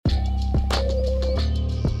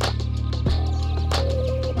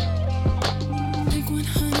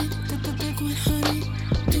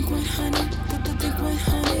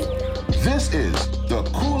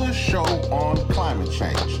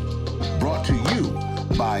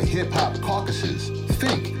by Hip Hop Caucuses.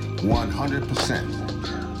 Think 100%.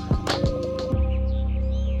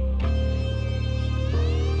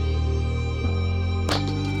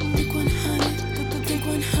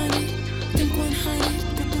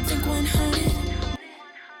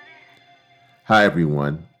 Hi,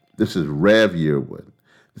 everyone. This is Rev Yearwood.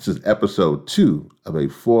 This is episode 2 of a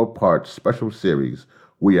 4-part special series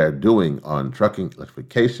we are doing on trucking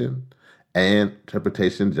electrification and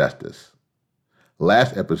transportation justice.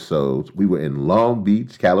 Last episode, we were in Long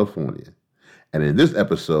Beach, California. And in this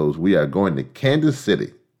episode, we are going to Kansas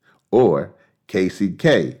City, or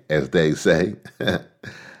KCK, as they say.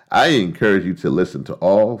 I encourage you to listen to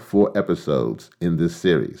all 4 episodes in this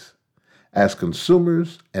series. As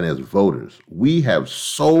consumers and as voters, we have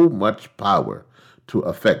so much power to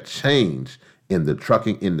affect change in the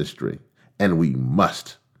trucking industry, and we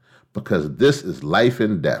must, because this is life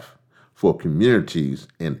and death for communities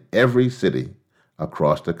in every city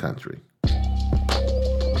across the country.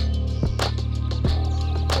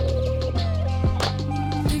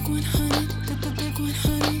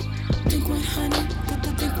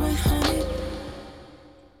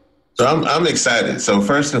 So I'm excited. So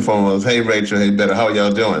first and foremost, hey Rachel, hey Beto, how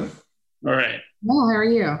y'all doing? All right. Well, how are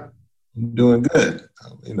you? I'm doing good.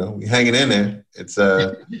 We hanging in there. It's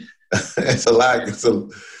it's a lot.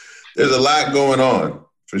 There's a lot going on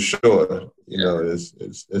for sure.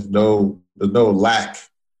 There's no lack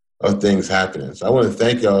of things happening. So I want to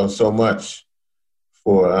thank y'all so much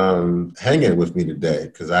for hanging with me today,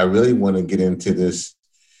 because I really want to get into this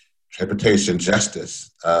transportation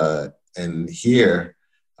justice and here.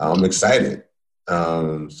 I'm excited.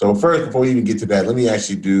 So first, before we even get to that, let me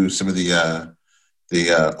actually do some of the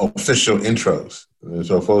official intros,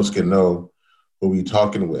 so folks can know who we're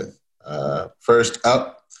talking with. First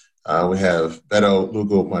up, we have Beto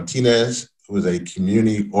Lugo Martinez, who is a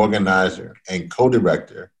community organizer and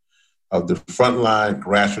co-director of the frontline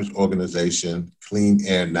grassroots organization Clean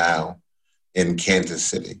Air Now in Kansas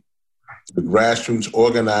City. The grassroots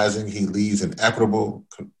organizing, he leads an equitable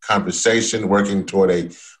conversation working toward a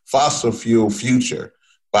fossil fuel future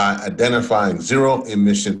by identifying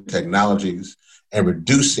zero-emission technologies and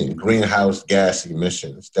reducing greenhouse gas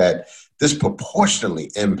emissions that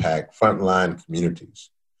disproportionately impact frontline communities.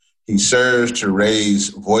 He serves to raise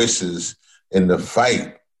voices in the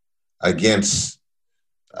fight against,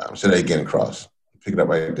 say that again, Cross. Pick it up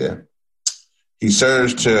right there. He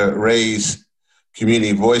serves to raise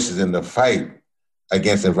community voices in the fight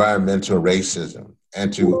against environmental racism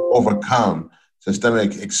and to overcome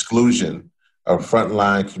systemic exclusion of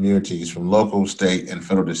frontline communities from local, state, and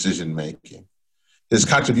federal decision-making. His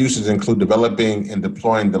contributions include developing and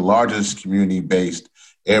deploying the largest community-based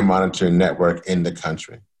air monitoring network in the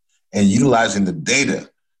country and utilizing the data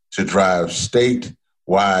to drive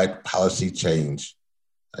statewide policy change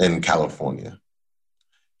in California.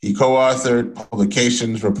 He co-authored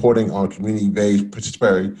publications reporting on community-based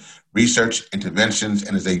participatory research interventions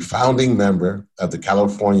and is a founding member of the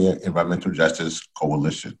California Environmental Justice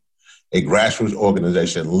Coalition, a grassroots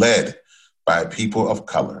organization led by people of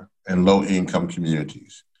color and low-income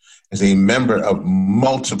communities. Is a member of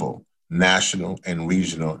multiple national and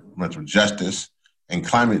regional environmental justice and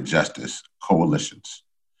climate justice coalitions.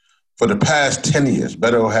 For the past 10 years,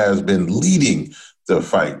 Beto has been leading the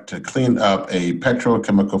fight to clean up a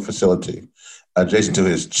petrochemical facility adjacent to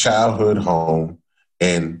his childhood home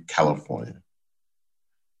in California.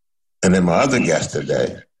 And then my other guest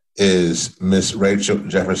today is Miss Rachel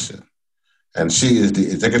Jefferson, and she is the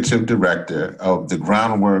executive director of the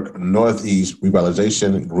Groundwork Northeast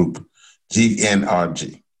Revitalization Group,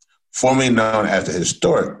 GNRG, formerly known as the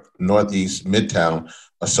historic Northeast Midtown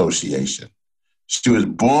Association. She was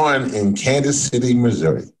born in Kansas City,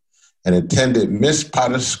 Missouri, and attended Miss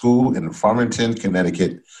Potter School in Farmington,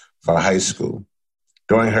 Connecticut for high school.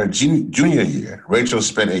 During her junior year, Rachel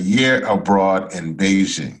spent a year abroad in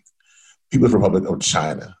Beijing, People's Republic of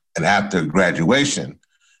China, and after graduation,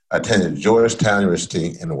 attended Georgetown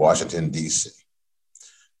University in Washington, D.C.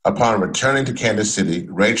 Upon returning to Kansas City,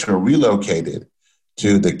 Rachel relocated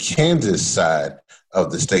to the Kansas side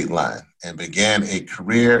of the state line and began a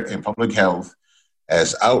career in public health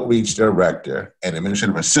as outreach director and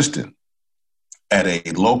administrative assistant at a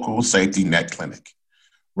local safety net clinic.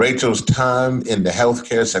 Rachel's time in the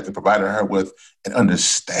healthcare sector provided her with an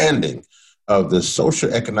understanding of the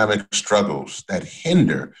socioeconomic struggles that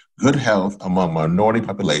hinder good health among minority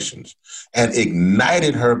populations and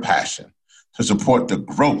ignited her passion to support the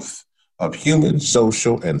growth of human,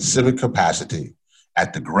 social, and civic capacity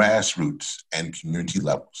at the grassroots and community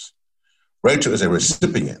levels. Rachel is a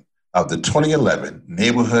recipient of the 2011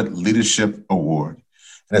 Neighborhood Leadership Award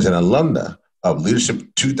and is an alumna of Leadership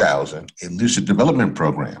 2000, a leadership development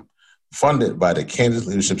program funded by the Kansas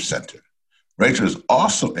Leadership Center. Rachel is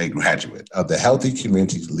also a graduate of the Healthy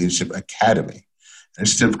Communities Leadership Academy, an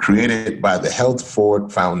initiative created by the Health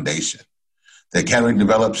Forward Foundation. The Academy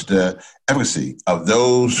develops the advocacy of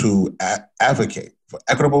those who advocate for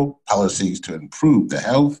equitable policies to improve the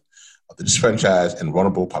health of the disenfranchised and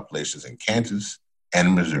vulnerable populations in Kansas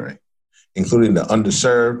and Missouri, including the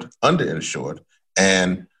underserved, underinsured,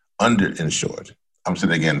 and underinsured. I'm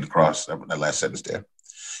saying again across that last sentence there.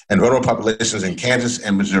 And vulnerable populations in Kansas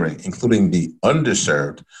and Missouri, including the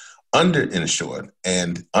underserved, underinsured,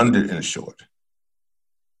 and underinsured.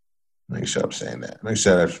 Make sure I'm saying that. Make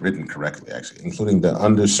sure that's written correctly, actually, including the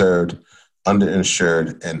underserved,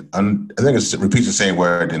 underinsured, and I think it repeats the same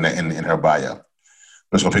word in her bio. I'm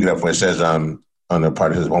just going to pick it up where it says on the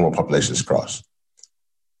part, it says vulnerable populations cross.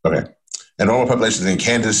 Okay. And vulnerable populations in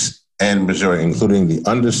Kansas and Missouri, including the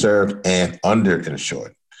underserved and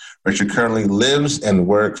underinsured. Richard currently lives and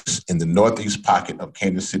works in the northeast pocket of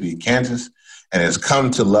Kansas City, Kansas, and has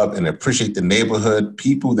come to love and appreciate the neighborhood,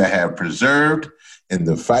 people that have preserved in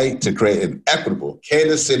the fight to create an equitable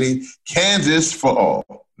Kansas City, Kansas for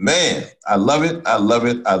all. Man, I love it. I love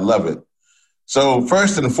it. I love it. So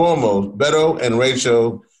first and foremost, Beto and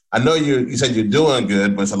Rachel, I know you said you're doing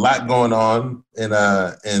good, but it's a lot going on in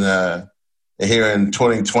here in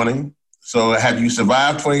 2020. So have you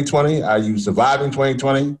survived 2020? Are you surviving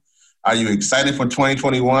 2020? Are you excited for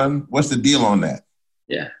 2021? What's the deal on that?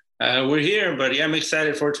 Yeah, we're here, but yeah, I'm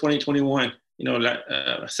excited for 2021.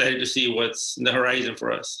 Excited to see what's in the horizon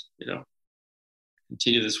for us,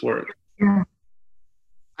 continue this work. Yeah.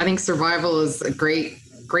 I think survival is a great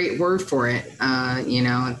word for it.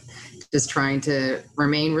 Just trying to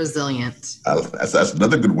remain resilient. That's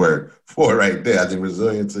another good word for it right there. I think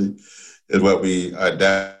resiliency is what we are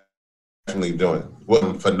definitely doing.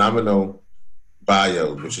 What phenomenal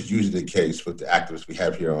bio, which is usually the case with the activists we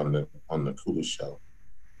have here on the Coolest Show.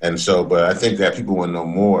 And so, but I think that people want to know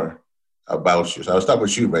more about you. So I'll start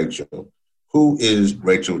with you, Rachel. Who is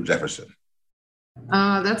Rachel Jefferson?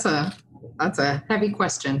 That's a heavy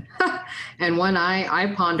question, and one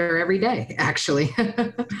I ponder every day, actually.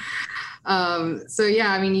 So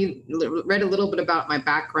yeah, I mean, you read a little bit about my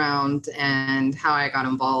background and how I got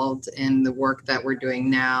involved in the work that we're doing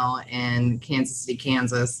now in Kansas City,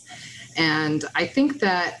 Kansas. And I think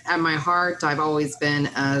that at my heart, I've always been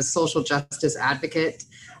a social justice advocate.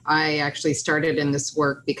 I actually started in this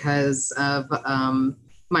work because of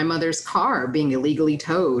my mother's car being illegally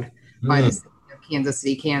towed by the city of Kansas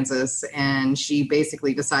City, Kansas. And she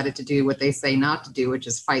basically decided to do what they say not to do, which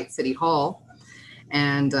is fight City Hall,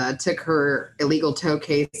 and took her illegal tow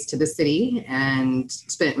case to the city and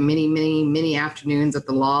spent many, many, many afternoons at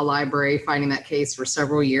the law library fighting that case for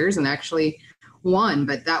several years and actually won.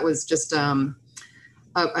 But that was just an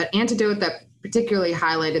antidote that particularly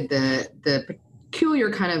highlighted the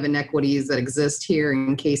peculiar kind of inequities that exist here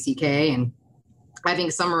in KCK, and I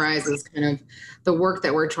think summarizes kind of the work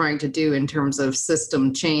that we're trying to do in terms of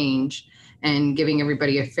system change and giving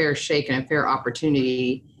everybody a fair shake and a fair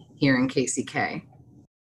opportunity here in KCK.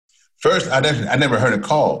 First, I never heard it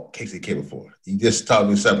called KCK before. You just taught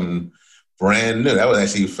me something brand new. That was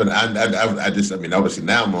actually fun. Obviously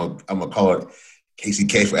now I'm gonna call it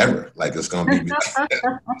KCK forever. Like it's gonna be,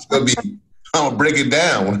 I'm gonna break it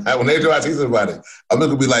down when they do I see somebody. I'm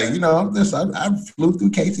gonna be like, I flew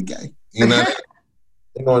through KCK.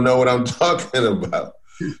 They're gonna know what I'm talking about.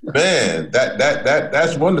 Man,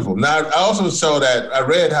 that's wonderful. Now I also saw that I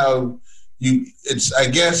read how I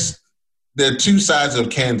guess there are two sides of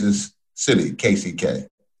Kansas City, KCK,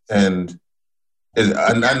 and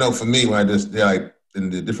I know for me when they're like in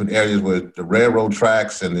the different areas with the railroad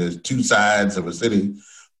tracks and there's two sides of a city.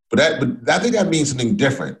 But I think that means something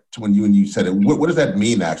different to when you said it. What does that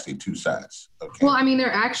mean, actually, two sides? Okay. Well, I mean,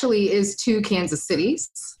 there actually is two Kansas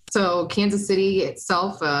cities. So Kansas City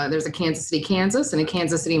itself, there's a Kansas City, Kansas, and a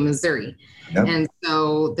Kansas City, Missouri. Yep. And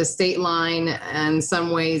so the state line, in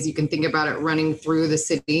some ways, you can think about it running through the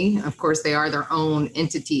city. Of course, they are their own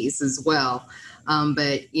entities as well.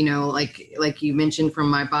 But, like you mentioned from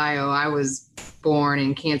my bio, I was born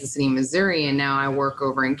in Kansas City, Missouri, and now I work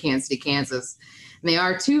over in Kansas City, Kansas. And they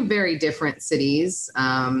are two very different cities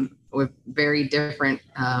with very different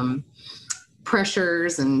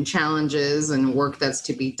pressures and challenges and work that's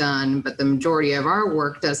to be done. But the majority of our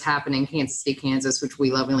work does happen in Kansas City, Kansas, which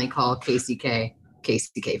we lovingly call KCK,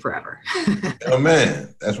 KCK forever. Oh,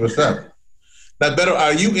 man, that's what's up. Now, Beto,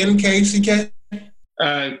 are you in KCK?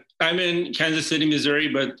 I'm in Kansas City, Missouri,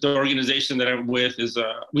 but the organization that I'm with is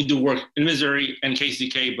we do work in Missouri and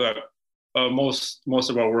KCK, but most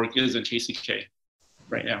of our work is in KCK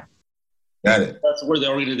right now. Got it. That's where the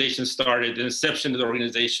organization started. The inception of the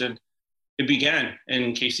organization, it began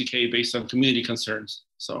in KCK based on community concerns.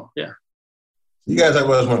 So, yeah. You guys,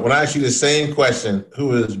 when I asked you the same question,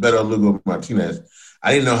 who is Beto Lugo Martinez?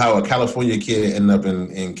 I didn't know how a California kid ended up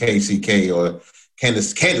in KCK or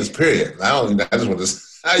Kansas, period. I just want to,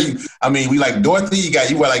 how you, I mean, we like Dorothy,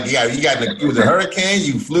 you was a hurricane,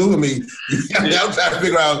 you flew. I mean, I'm trying to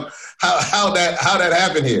figure out how that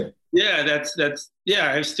happened here. Yeah,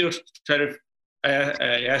 I still try to,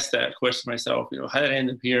 I asked that question myself, how did I end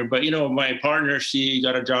up here? But, my partner, she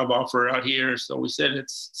got a job offer out here. So we said,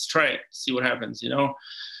 let's try it, see what happens,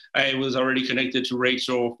 I was already connected to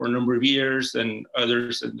Rachel for a number of years and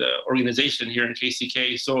others in the organization here in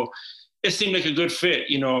KCK. So it seemed like a good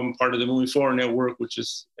fit. I'm part of the Moving Forward Network, which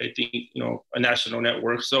is, I think, a national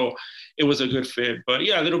network. So it was a good fit. But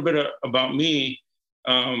yeah, a little bit about me.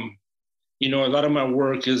 A lot of my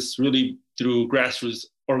work is really through grassroots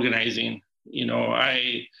organizing.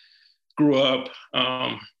 I grew up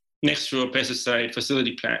next to a pesticide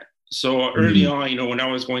facility plant. So early on, when I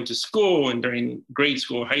was going to school and during grade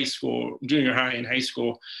school, high school, junior high and high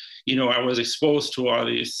school, I was exposed to all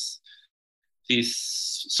these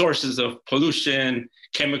sources of pollution,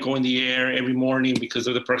 chemical in the air every morning because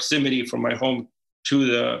of the proximity from my home to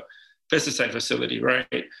the pesticide facility, right?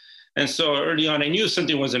 And so early on, I knew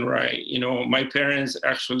something wasn't right. My parents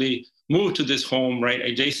actually moved to this home, right,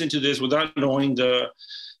 adjacent to this without knowing the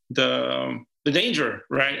danger,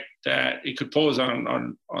 right, that it could pose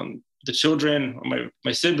on the children,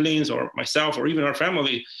 my siblings, or myself, or even our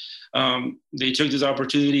family. They took this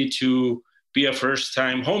opportunity to be a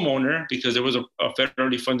first-time homeowner because there was a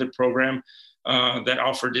federally funded program that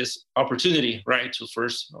offered this opportunity, right, to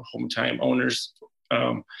first home-time owners.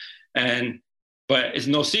 But it's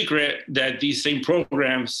no secret that these same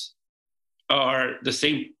programs are the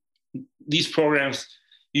same. These programs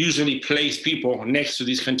usually place people next to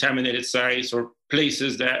these contaminated sites or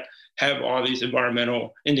places that have all these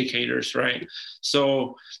environmental indicators, right?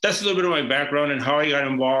 So that's a little bit of my background and how I got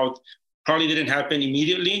involved. Probably didn't happen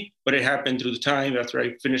immediately, but it happened through the time after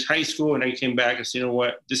I finished high school and I came back and said,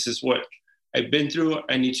 this is what I've been through.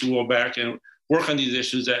 I need to go back and work on these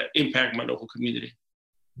issues that impact my local community.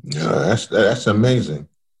 Yeah, that's amazing.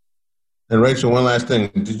 And Rachel, one last thing.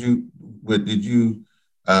 I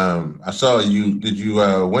saw you,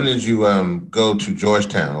 when did you go to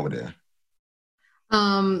Georgetown over there?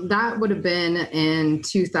 That would have been in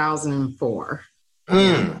 2004.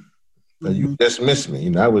 You just missed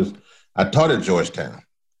me. I taught at Georgetown.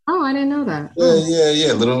 Oh, I didn't know that.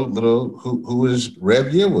 Yeah. Little who was Rev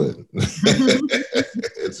Yearwood.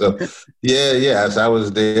 So as I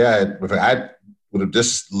was there, I would have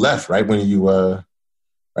just left right when you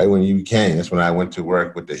came. That's when I went to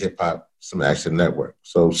work with the Hip Hop Some Action Network.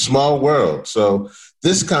 So small world. So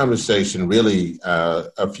this conversation really,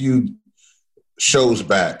 a few shows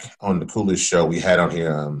back on the Coolest Show, we had on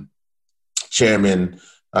here Chairman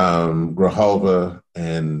Grijalva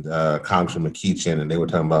and Congressman McEachin, and they were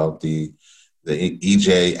talking about the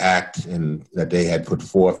EJ Act and that they had put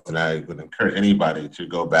forth. And I would encourage anybody to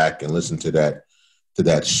go back and listen to that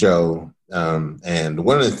show. And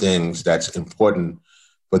one of the things that's important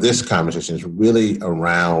for this conversation is really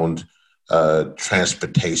around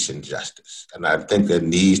transportation justice. And I think there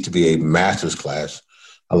needs to be a master's class.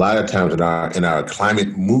 A lot of times in our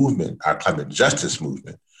climate movement, our climate justice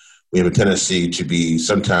movement, we have a tendency to be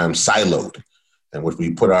sometimes siloed, and which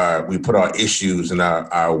we put our issues and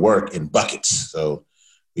our work in buckets. So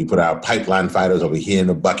we put our pipeline fighters over here in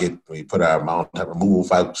a bucket. We put our mountain removal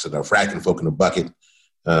folks and our fracking folk in a bucket.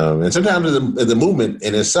 And sometimes in the movement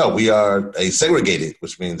in itself, we are a segregated,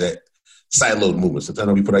 which means that siloed movement.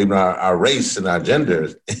 Sometimes we put even our race and our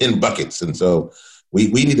gender in buckets. And so we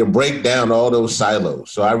need to break down all those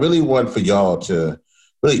silos. So I really want for y'all to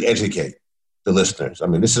really educate the listeners. I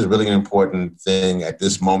mean, this is really an important thing at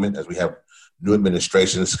this moment as we have new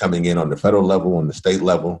administrations coming in on the federal level, on the state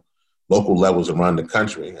level, local levels around the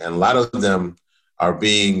country. And a lot of them are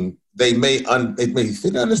they may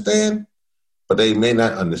think understand, but they may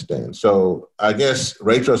not understand. So I guess,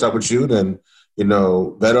 Rachel, I'll start with you. Then,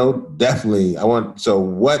 Beto, definitely, so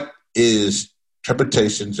what is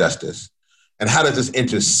transportation justice? And how does this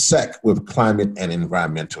intersect with climate and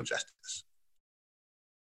environmental justice?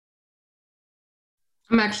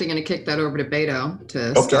 I'm actually going to kick that over to Beto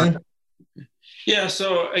to start. Yeah,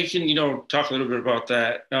 so I can, talk a little bit about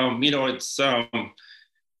that. It's,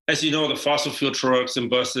 as you know, the fossil fuel trucks and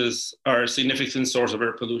buses are a significant source of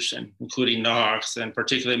air pollution, including NOx and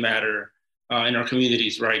particulate matter in our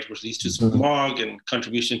communities, right, which leads to smog and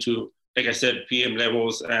contribution to, like I said, PM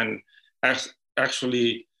levels and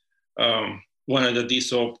actually one of the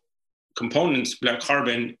diesel components, black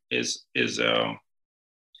carbon is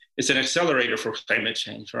it's an accelerator for climate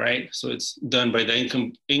change, right? So it's done by the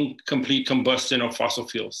incomplete combustion of fossil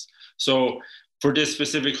fuels. So for this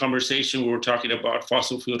specific conversation, we were talking about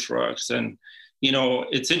fossil fuel trucks. And,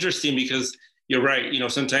 it's interesting because you're right.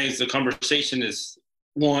 Sometimes the conversation is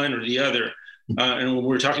one or the other. And when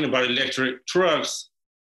we're talking about electric trucks,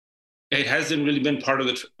 it hasn't really been part of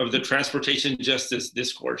the transportation justice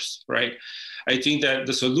discourse, right? I think that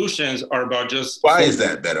the solutions are about just... Why is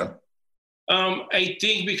that, Beto? I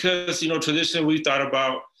think because, traditionally we've thought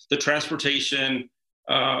about the transportation,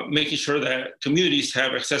 making sure that communities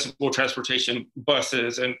have accessible transportation,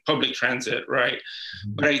 buses and public transit, right?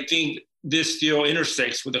 Mm-hmm. But I think this still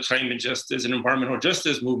intersects with the climate justice and environmental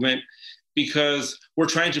justice movement, because we're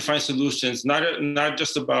trying to find solutions, not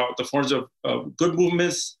just about the forms of good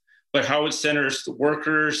movements, but how it centers the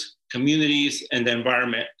workers, communities, and the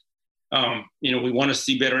environment. We want to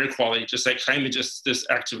see better equality, just like climate justice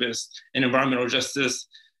activists and environmental justice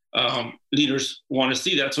leaders want to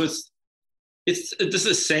see that. So it's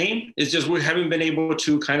the same. It's just we haven't been able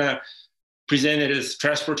to kind of present it as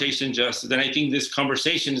transportation justice. And I think this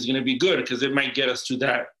conversation is going to be good because it might get us to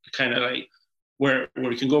that kind of like where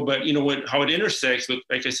we can go. But how it intersects with,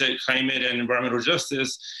 like I said, climate and environmental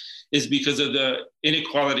justice is because of the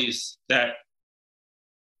inequalities that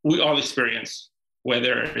we all experience,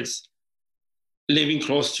 whether it's living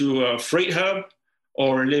close to a freight hub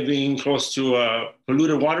or living close to a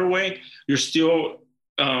polluted waterway, you're still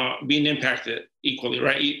being impacted equally,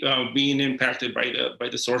 right? Being impacted by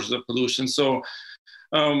the sources of pollution. So,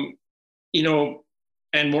 and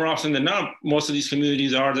more often than not, most of these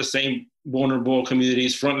communities are the same vulnerable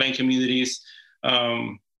communities, frontline communities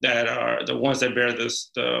that are the ones that bear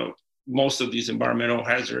the most of these environmental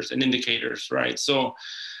hazards and indicators, right? So,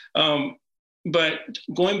 but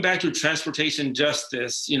going back to transportation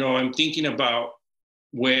justice, I'm thinking about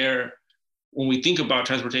when we think about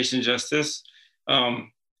transportation justice,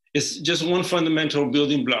 it's just one fundamental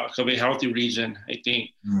building block of a healthy region, I think.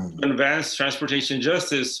 To advance transportation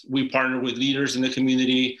justice, we partner with leaders in the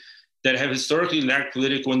community that have historically lacked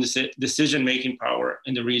political and decision-making power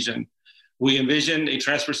in the region. We envision a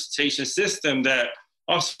transportation system that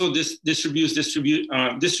also distributes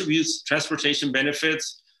transportation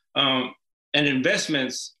benefits and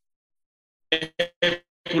investments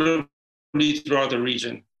equitably throughout the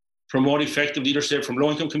region, promote effective leadership from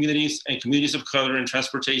low-income communities and communities of color in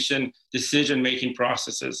transportation decision-making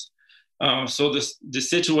processes. So the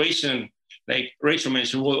situation, like Rachel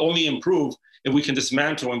mentioned, will only improve if we can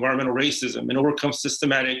dismantle environmental racism and overcome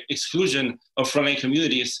systematic exclusion of frontline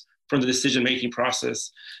communities from the decision-making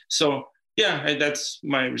process. So yeah, that's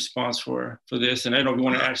my response for this. And I don't know if you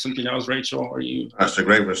want to add something else, Rachel, or you. That's a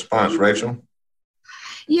great response, Rachel.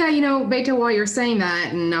 Yeah, Beto, while you're saying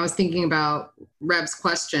that, and I was thinking about Reb's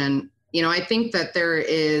question, I think that there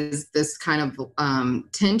is this kind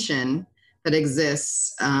of tension that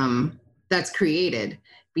exists that's created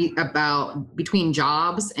between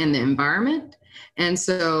jobs and the environment. And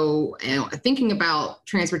so thinking about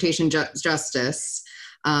transportation justice,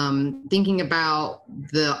 thinking about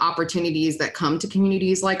the opportunities that come to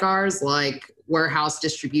communities like ours, like warehouse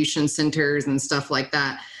distribution centers and stuff like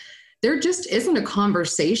that, there just isn't a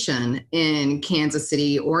conversation in Kansas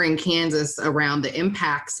City or in Kansas around the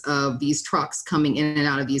impacts of these trucks coming in and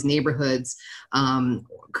out of these neighborhoods,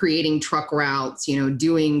 creating truck routes,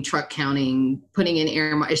 doing truck counting, putting in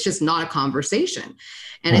air. It's just not a conversation.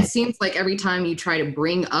 And it seems like every time you try to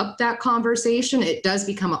bring up that conversation, it does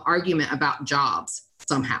become an argument about jobs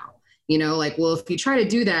somehow. Well, if you try to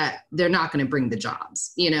do that, they're not going to bring the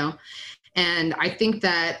jobs, And I think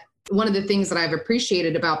that one of the things that I've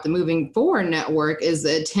appreciated about the Moving Forward Network is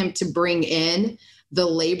the attempt to bring in the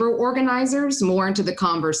labor organizers more into the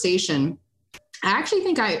conversation. I actually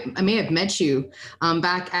think I may have met you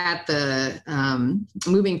back at the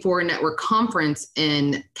Moving Forward Network conference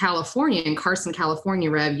in California, in Carson, California,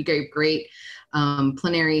 Rev. You gave great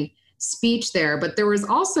plenary speech there, but there was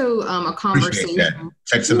also a conversation.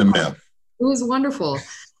 Checks in the mail. It was wonderful.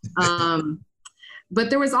 But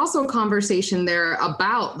there was also a conversation there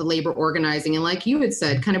about the labor organizing. And like you had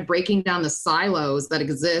said, kind of breaking down the silos that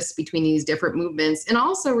exist between these different movements, and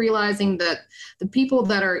also realizing that the people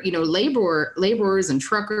that are, laborers and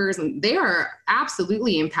truckers, and they are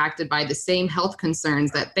absolutely impacted by the same health concerns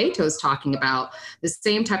that Beto's talking about, the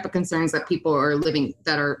same type of concerns that people are living,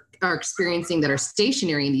 that are experiencing, that are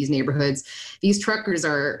stationary in these neighborhoods. These truckers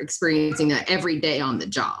are experiencing that every day on the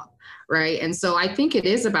job. Right. And so I think it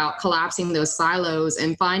is about collapsing those silos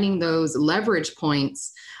and finding those leverage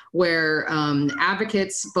points where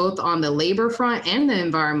advocates both on the labor front and the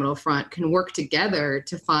environmental front can work together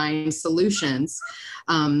to find solutions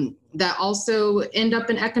that also end up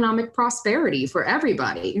in economic prosperity for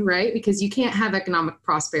everybody, right? Because you can't have economic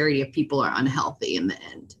prosperity if people are unhealthy in the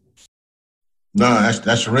end. No,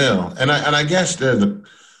 that's real. And I guess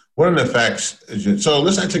one of the facts is, so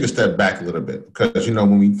let's take a step back a little bit, because,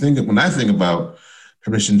 when I think about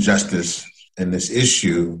permission justice and this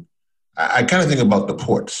issue, I kind of think about the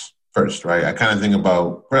ports first, right? I think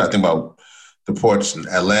about the ports in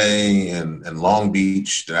LA and Long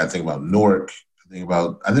Beach. Then I think about Newark. I think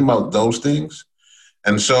about those things.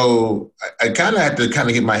 And so I kind of had to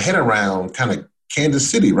get my head around kind of Kansas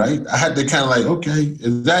City, right? I had to kind of like, okay,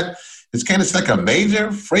 is Kansas like a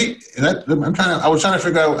major freight? I was trying to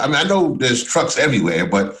figure out, I know there's trucks everywhere,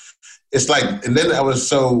 but it's like, and then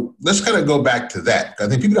let's kind of go back to that. I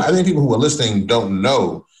think people who are listening don't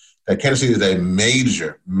know that Kansas City is a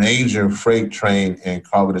major, major freight train and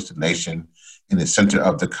cargo destination in the center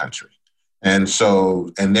of the country. And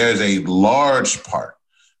there's a large part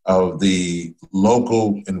of the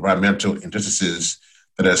local environmental injustices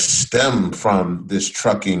that are stemmed from this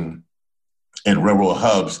trucking and railroad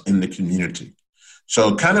hubs in the community.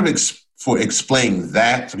 So kind of explain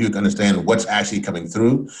that so people can understand what's actually coming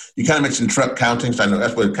through. You kind of mentioned truck counting, so I know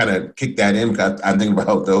that's what kind of kicked that in, because I'm thinking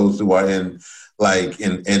about those who are in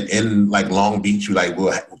Long Beach, who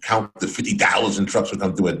will count the 50,000 trucks will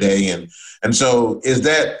come through a day. And so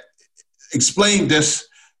explain this,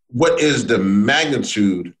 what is the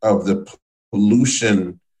magnitude of the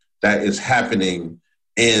pollution that is happening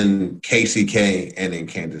in KCK and in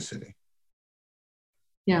Kansas City?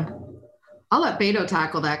 Yeah. I'll let Beto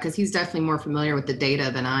tackle that, because he's definitely more familiar with the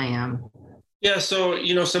data than I am. Yeah, so,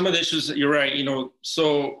 some of the issues, you're right,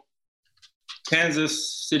 so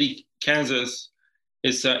Kansas City, Kansas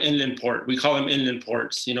is an inland port. We call them inland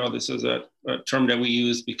ports. This is a term that we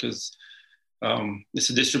use because it's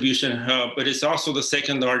a distribution hub, but it's also the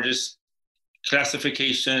second largest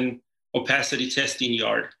classification opacity testing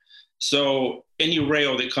yard. So any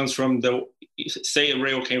rail that comes from say a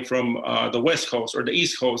rail came from the West Coast or the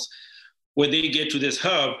East Coast, when they get to this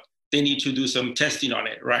hub, they need to do some testing on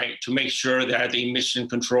it, right? To make sure that the emission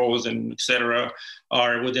controls and et cetera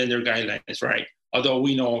are within their guidelines, right? Although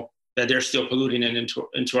we know that they're still polluting it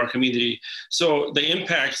into our community. So the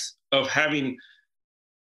impacts of having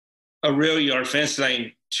a rail yard fence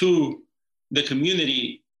line to the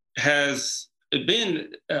community has been,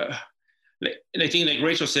 and I think like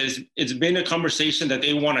Rachel says, it's been a conversation that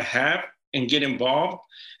they want to have and get involved.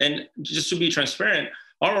 And just to be transparent,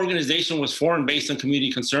 our organization was formed based on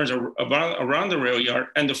community concerns around the rail yard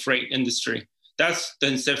and the freight industry. That's the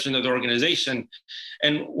inception of the organization.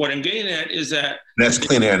 And what I'm getting at is that— That's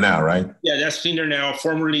Clean Air Now, right? Yeah, that's Clean Air Now,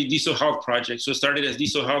 formerly Diesel Health Project. So it started as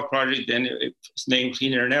Diesel Health Project, then it's named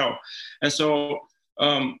Clean Air Now. And so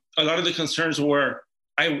a lot of the concerns were,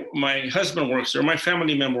 my husband works there, my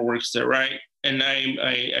family member works there, right? And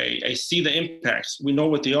I see the impacts. We know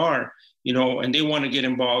what they are, and they want to get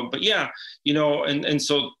involved. But yeah, and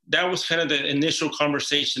so that was kind of the initial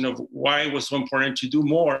conversation of why it was so important to do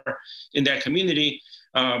more in that community,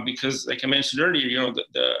 because like I mentioned earlier,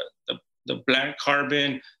 the black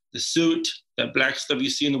carbon, the soot, that black stuff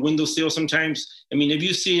you see in the windowsill sometimes. I mean, if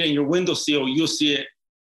you see it in your windowsill, you'll see it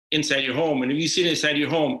inside your home. And if you see it inside your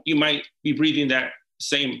home, you might be breathing that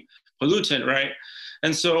same pollutant, right?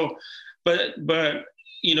 And so, but the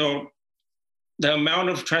amount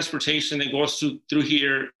of transportation that goes through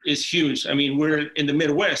here is huge. I mean, we're in the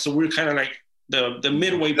Midwest, so we're kind of like the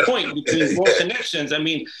midway point between both connections. I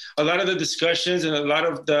mean, a lot of the discussions and a lot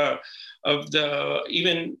of the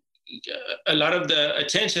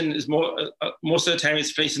attention is most of the time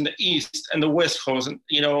is placed in the East and the West Coast, and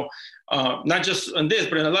not just on this,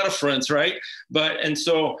 but in a lot of fronts, right? And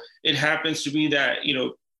so it happens to be that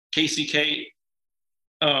KCK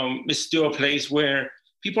is still a place where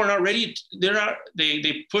people are not ready.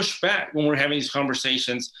 They push back when we're having these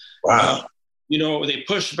conversations. Wow. They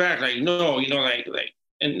push back like, no,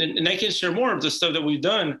 and I can share more of the stuff that we've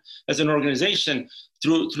done as an organization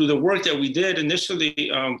through the work that we did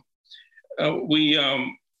initially.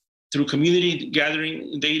 Through community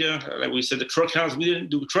gathering data, like we said, the truck counts. We didn't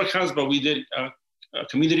do truck counts, but we did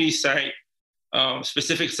community site,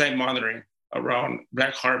 specific site monitoring around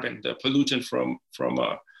black carbon, the pollutant from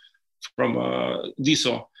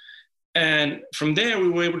diesel. And from there, we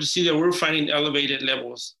were able to see that we were finding elevated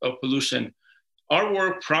levels of pollution. Our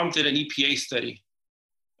work prompted an EPA study.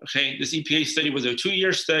 Okay, this EPA study was a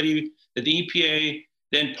 2-year study that the EPA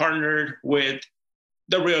then partnered with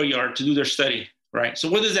the rail yard to do their study, right? So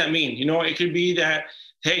what does that mean? It could be that,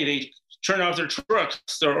 hey, they turn off their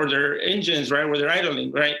trucks or their engines, right, where they're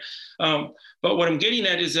idling, right? But what I'm getting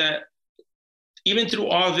at is that even through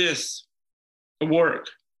all this work,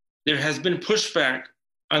 there has been pushback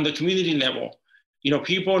on the community level.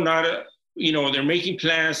 People not, they're making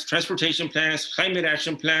plans, transportation plans, climate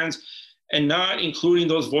action plans, and not including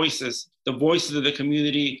those voices, the voices of the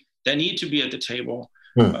community that need to be at the table.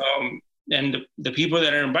 And the people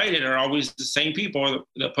that are invited are always the same people,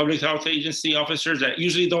 the public health agency officers that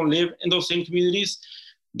usually don't live in those same communities,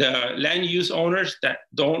 the land use owners that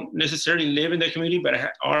don't necessarily live in the community but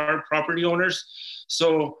are property owners.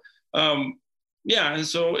 So and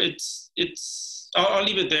so I'll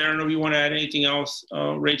leave it there. I don't know if you want to add anything else,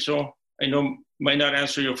 Rachel. I know might not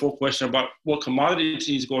answer your full question about what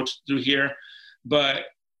commodities go through here, but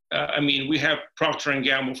we have Procter &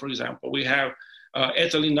 Gamble, for example. We have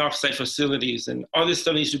ethylene oxide facilities, and all this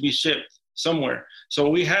stuff needs to be shipped somewhere. So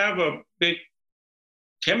we have a big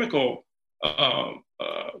chemical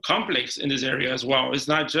complex in this area as well. It's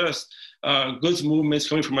not just goods movements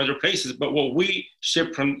coming from other places, but what we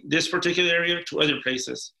ship from this particular area to other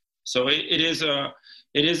places. So it is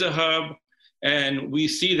a hub, and we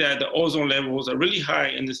see that the ozone levels are really high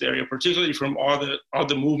in this area, particularly from all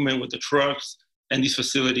the movement with the trucks and these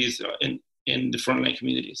facilities in the frontline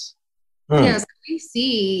communities. Yes, we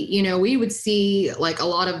see, we would see like a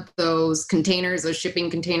lot of those containers, those shipping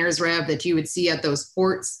containers, Rev, that you would see at those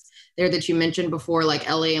ports there that you mentioned before, like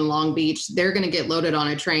LA and Long Beach. They're going to get loaded on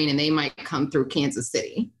a train and they might come through Kansas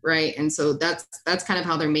City, right? And so that's kind of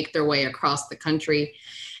how they make their way across the country.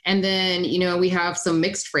 And then, we have some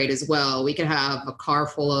mixed freight as well. We could have a car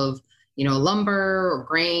full of, lumber or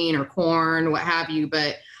grain or corn, what have you.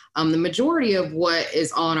 But the majority of what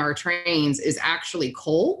is on our trains is actually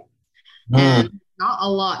coal. And not a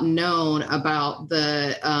lot known about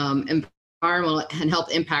the environmental and health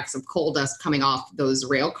impacts of coal dust coming off those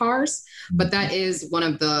rail cars. But that is one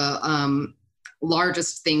of the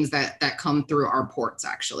largest things that come through our ports,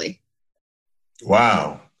 actually.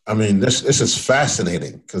 Wow. This is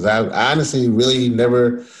fascinating, because I honestly really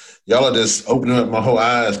never, y'all are just opening up my whole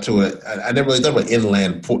eyes to it. I never really thought of an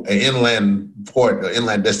inland port, or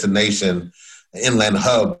inland destination, an inland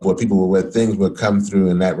hub where things would come through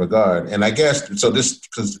in that regard. And I guess, so this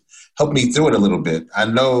help me through it a little bit. I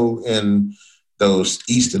know in those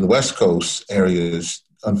East and West Coast areas,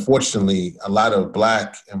 unfortunately, a lot of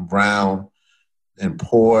Black and brown and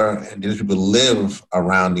poor and indigenous people live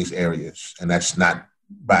around these areas, and that's not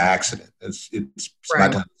by accident. It's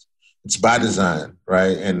right. It's by design,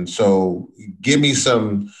 right? And so, give me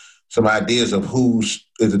some ideas of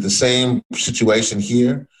is it the same situation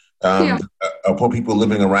here? Are poor people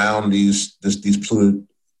living around these polluted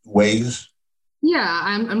ways?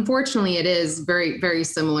 Yeah, unfortunately, it is very, very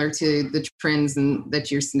similar to the trends and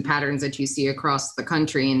the patterns that you see across the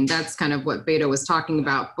country. And that's kind of what Beto was talking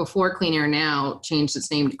about. Before Clean Air Now changed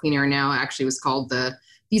its name to Clean Air Now, actually was called the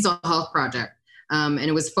Diesel Health Project. And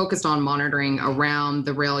it was focused on monitoring around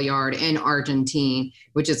the rail yard in Argentine,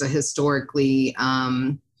 which is a historically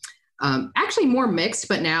actually more mixed,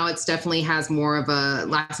 but now it's definitely has more of a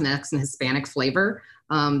Latinx and Hispanic flavor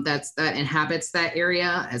that inhabits that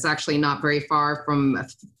area. It's actually not very far from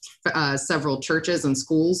several churches and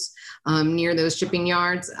schools near those shipping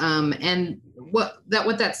yards. And what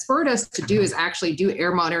that spurred us to do is actually do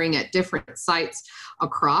air monitoring at different sites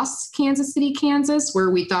across Kansas City, Kansas, where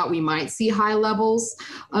we thought we might see high levels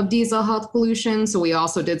of diesel health pollution. So we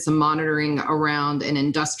also did some monitoring around an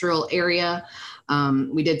industrial area.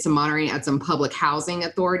 We did some monitoring at some public housing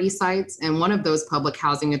authority sites. And one of those public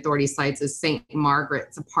housing authority sites is St.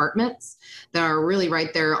 Margaret's Apartments that are really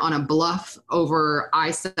right there on a bluff over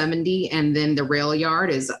I-70. And then the rail yard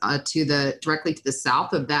is directly to the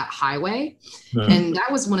south of that highway. Mm-hmm. And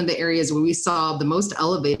that was one of the areas where we saw the most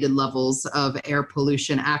elevated levels of air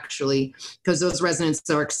pollution, actually, because those residents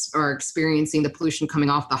are experiencing the pollution coming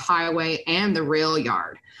off the highway and the rail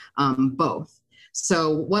yard, both. So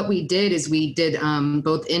what we did is we did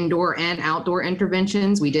both indoor and outdoor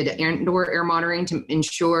interventions. We did indoor air monitoring to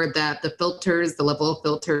ensure that the level of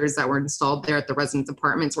filters that were installed there at the residents'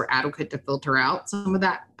 apartments were adequate to filter out some of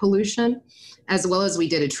that pollution, as well as we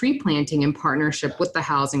did a tree planting in partnership with the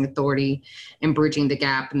Housing Authority and Bridging the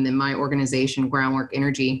Gap, and then my organization, Groundwork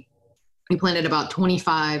Energy. We planted about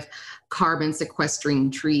 25 carbon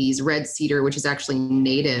sequestering trees, red cedar, which is actually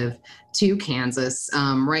native to Kansas,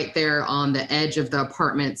 right there on the edge of the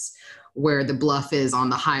apartments where the bluff is on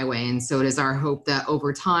the highway. And so it is our hope that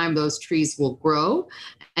over time, those trees will grow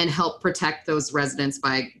and help protect those residents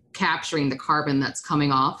by capturing the carbon that's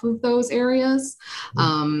coming off of those areas,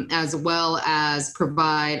 as well as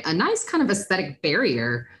provide a nice kind of aesthetic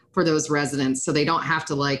barrier for those residents, so they don't have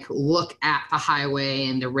to like look at the highway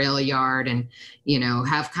and the rail yard and, you know,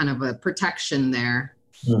 have kind of a protection there.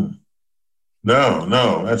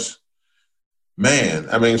 No, that's, man.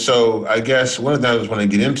 I mean, so I guess one of the things I want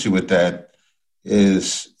to get into with that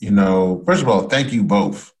is, you know, first of all, thank you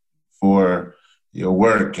both for your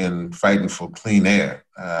work and fighting for clean air.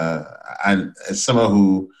 As someone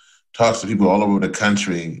who talks to people all over the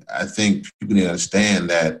country, I think people need to understand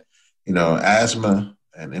that, you know, asthma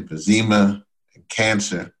and emphysema and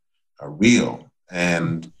cancer are real.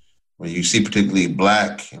 And when you see particularly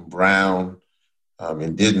Black and brown,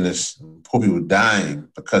 indigenous, and poor people dying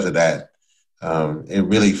because of that, it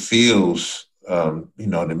really feels, you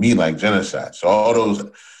know, to me like genocide. So all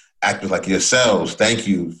those actors like yourselves, thank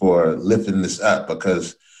you for lifting this up,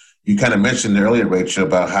 because you kind of mentioned earlier, Rachel,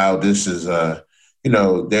 about how this is, you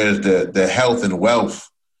know, there's the health and wealth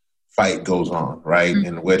fight goes on, right? Mm-hmm.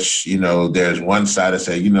 In which, you know, there's one side that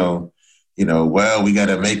say, you know, well, we got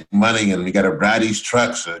to make money and we got to ride these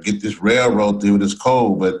trucks or get this railroad through this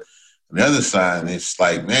coal. But on the other side, it's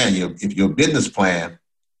like, man, if your business plan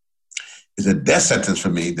is a death sentence for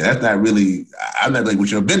me, then I'm not really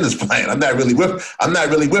with your business plan. I'm not really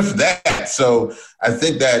with that. So I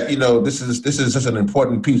think that, you know, this is such an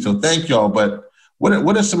important piece. So thank y'all. But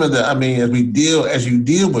what are some of the, I mean, as you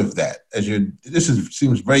deal with that,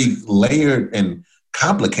 seems very layered and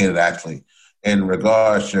complicated actually in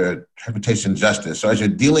regards to transportation justice. So as you're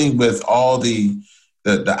dealing with all the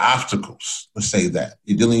obstacles, let's say that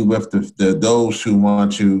you're dealing with those who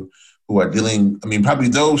are dealing, I mean, probably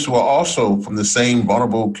those who are also from the same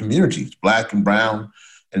vulnerable communities, Black and brown,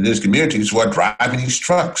 and there's communities who are driving these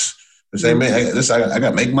trucks. They say, man, I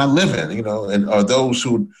got to make my living, you know, and are those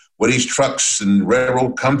where these trucks and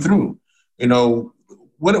railroad come through, you know,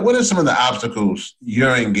 what are some of the obstacles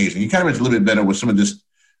you're engaging? You kind of mentioned a little bit better with some of this.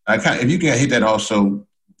 If you can hit that also,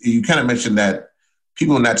 you kind of mentioned that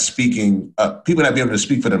people not being able to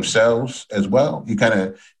speak for themselves as well. You kind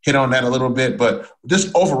of hit on that a little bit, but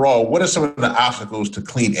just overall, what are some of the obstacles to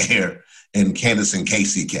clean air in Kansas and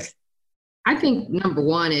KCK? I think number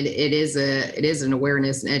one, it is an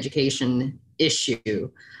awareness and education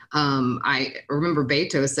issue. I remember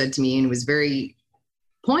Beto said to me, and it was very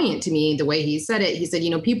poignant to me the way he said it. He said, you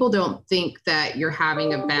know, people don't think that you're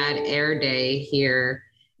having a bad air day here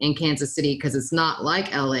in Kansas City because it's not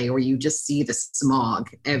like LA where you just see the smog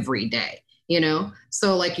every day, you know?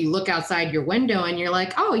 So like you look outside your window and you're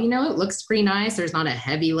like, oh, you know, it looks pretty nice. There's not a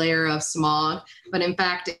heavy layer of smog, but in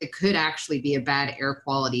fact, it could actually be a bad air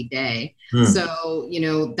quality day. So, you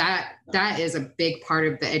know, that is a big part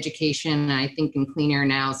of the education. I think in Clean Air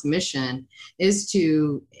Now's mission is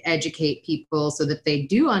to educate people so that they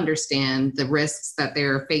do understand the risks that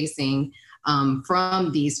they're facing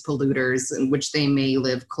from these polluters, in which they may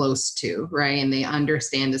live close to, right? And they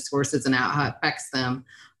understand the sources and how it affects them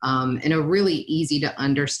in a really easy to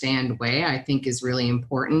understand way, I think is really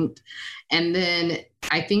important. And then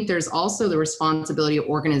I think there's also the responsibility of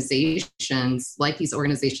organizations like these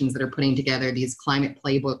organizations that are putting together these climate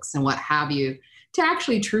playbooks and what have you, to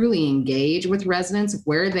actually truly engage with residents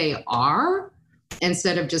where they are,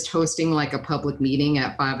 instead of just hosting like a public meeting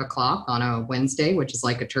at 5:00 on a Wednesday, which is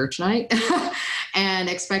like a church night, and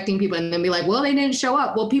expecting people and then be like, well, they didn't show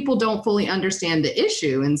up. Well, people don't fully understand the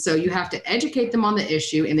issue. And so you have to educate them on the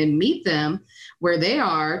issue and then meet them where they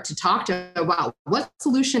are to talk to about what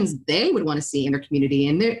solutions they would want to see in their community.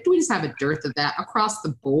 And we just have a dearth of that across the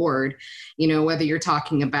board, you know, whether you're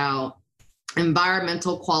talking about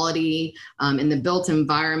environmental quality in the built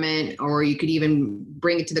environment, or you could even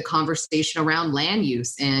bring it to the conversation around land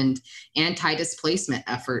use and anti-displacement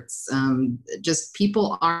efforts. Just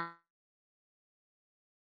people are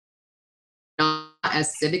not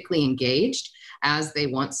as civically engaged as they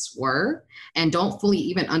once were, and don't fully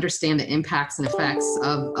even understand the impacts and effects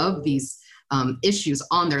of these issues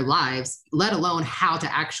on their lives, let alone how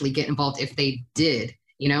to actually get involved if they did,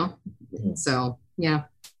 you know? So, yeah.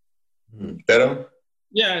 Beto?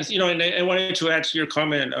 Yeah, you know, and I wanted to add to your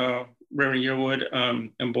comment, Reverend Yearwood,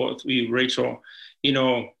 and both Rachel, you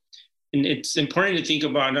know, and it's important to think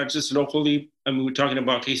about not just locally. I mean, we're talking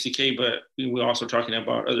about KCK, but we're also talking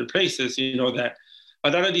about other places, you know, that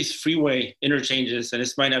a lot of these freeway interchanges, and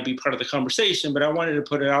this might not be part of the conversation, but I wanted to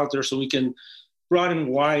put it out there so we can broaden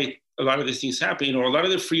why a lot of these things happen. You know, a lot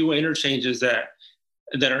of the freeway interchanges that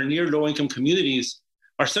are near low-income communities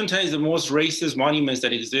are sometimes the most racist monuments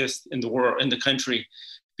that exist in the world, in the country,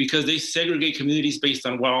 because they segregate communities based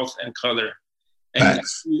on wealth and color. And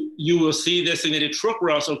you will see designated truck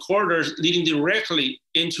routes or corridors leading directly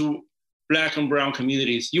into Black and brown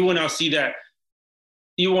communities. You will not see that.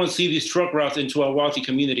 You won't see these truck routes into a wealthy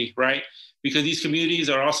community, right? because these communities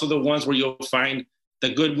are also the ones where you'll find the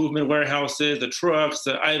good movement warehouses, the trucks,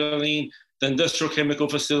 the idling, the industrial chemical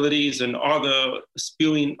facilities, and all the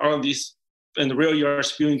spewing, all of these, and the rail yards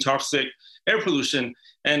spewing toxic air pollution.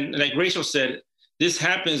 And like Rachel said, this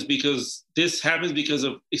happens because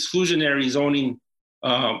of exclusionary zoning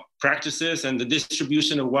practices, and the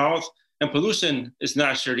distribution of wealth and pollution is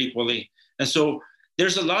not shared equally. And so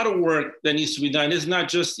there's a lot of work that needs to be done. It's not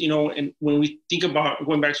just, and when we think about,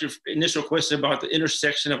 going back to your initial question about the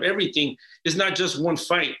intersection of everything, it's not just one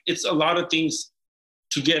fight. It's a lot of things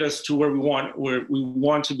to get us to where we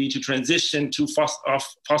want to be, to transition to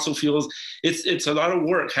off fossil fuels. It's a lot of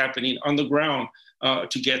work happening on the ground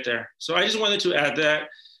to get there. So I just wanted to add that.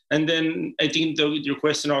 And then I think your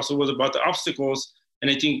question also was about the obstacles. And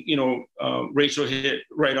I think, Rachel hit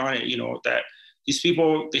right on it, that these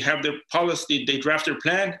people, they have their policy, they draft their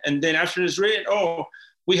plan, and then after it's written, oh,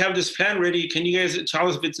 we have this plan ready. Can you guys tell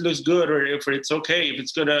us if it looks good or if it's okay, if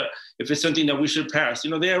it's something that we should pass?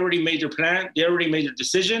 They already made their plan, they already made their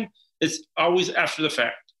decision. It's always after the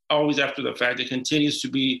fact. It continues to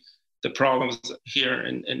be the problems here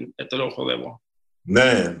and at the local level.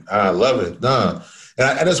 Man, I love it. No,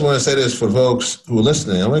 and I just want to say this for folks who are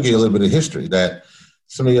listening. I want to give you a little bit of history that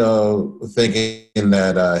some of y'all were thinking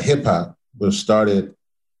that hip hop was started,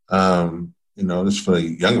 this for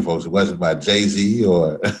the younger folks, it wasn't by Jay-Z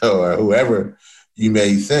or whoever you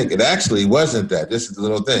may think. It actually wasn't that. This is the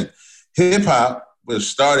little thing. Hip hop was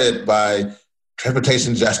started by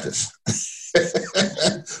transportation justice.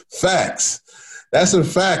 Facts. That's a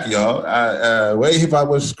fact, y'all. The way hip hop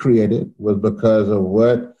was created was because of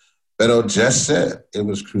what Beto just said. It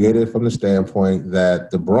was created from the standpoint that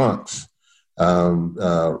the Bronx,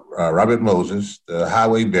 Robert Moses, the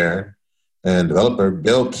highway baron and developer,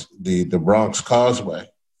 built the Bronx Causeway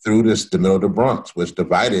through the middle of the Bronx, which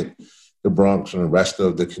divided the Bronx from the rest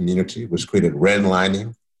of the community, which created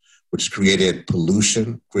redlining, which created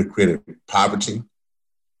pollution, which created poverty.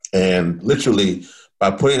 And literally, by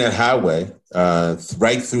putting that highway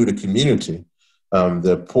right through the community,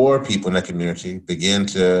 the poor people in that community began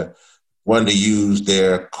to want to use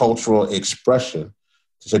their cultural expression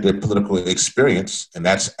to take their political experience, and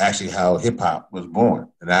that's actually how hip-hop was born.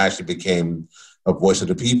 And it actually became a voice of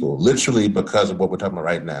the people, literally because of what we're talking about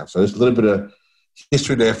right now. So there's a little bit of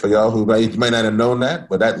history there for y'all who might not have known that,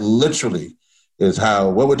 but that literally is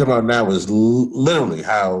how, what we're talking about now is literally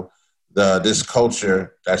how this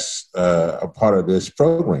culture that's a part of this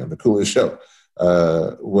program, the Coolest Show,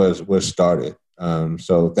 was started.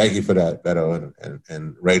 So thank you for that, Beto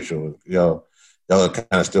and Rachel. Y'all are kind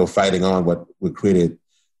of still fighting on what we created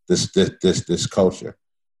this culture.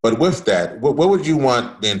 But with that, what would you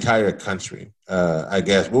want the entire country, I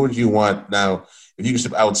guess, what would you want now, if you could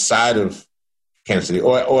step outside of Kansas City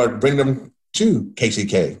or bring them to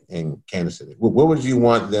KCK in Kansas City? What would you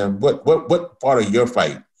want them, what part of your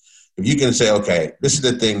fight, if you can say, okay, this is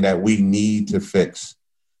the thing that we need to fix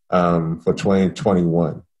for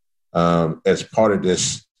 2021 as part of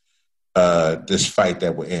this fight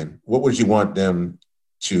that we're in, what would you want them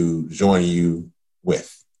to join you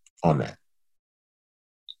with on that?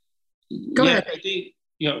 Go ahead. I think,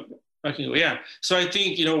 So I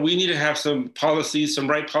think, we need to have some policies, some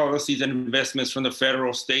right policies and investments from the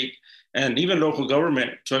federal, state, and even local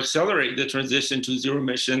government to accelerate the transition to zero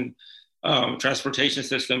emission transportation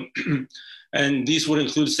system. And these would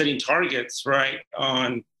include setting targets, right,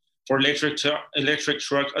 for electric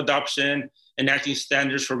truck adoption, enacting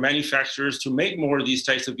standards for manufacturers to make more of these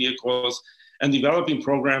types of vehicles, and developing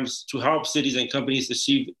programs to help cities and companies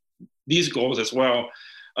achieve these goals as well.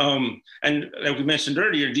 And like we mentioned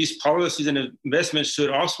earlier, these policies and investments should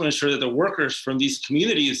also ensure that the workers from these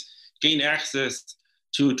communities gain access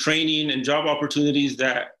to training and job opportunities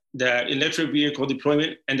that electric vehicle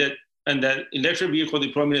deployment and that electric vehicle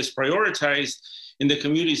deployment is prioritized in the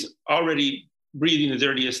communities already breathing the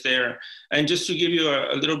dirtiest air. And just to give you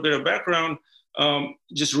a little bit of background,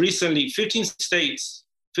 just recently, 15 states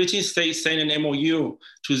signed an MOU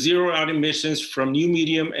to zero out emissions from new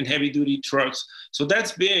medium and heavy duty trucks. So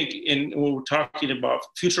that's big in when we're talking about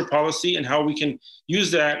future policy and how we can use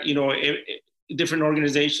that, different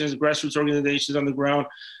organizations, grassroots organizations on the ground,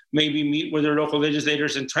 maybe meet with their local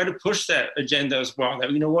legislators and try to push that agenda as well. That,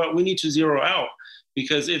 we need to zero out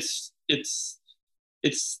because it's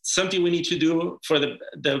something we need to do for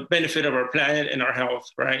the benefit of our planet and our health,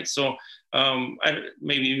 right? So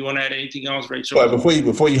maybe you want to add anything else, Rachel? Well,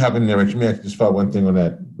 before you hop in there, Rachel, let me just follow one thing on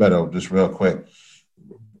that, Beto, just real quick.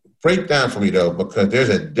 Break down for me, though, because there's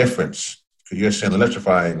a difference. Because you're saying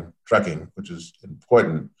electrifying trucking, which is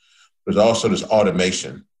important. There's also this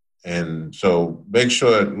automation. And so make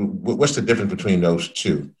sure, what's the difference between those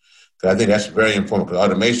two? Because I think that's very important, because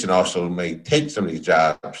automation also may take some of these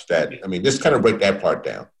jobs just kind of break that part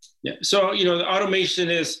down. Yeah. So, the automation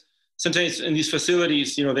is sometimes in these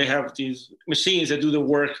facilities, they have these machines that do the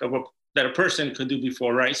work that a person could do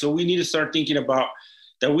before, right? So we need to start thinking about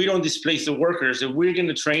that we don't displace the workers. If we're going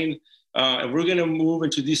to train and we're going to move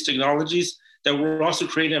into these technologies, that we're also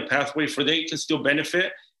creating a pathway for they can still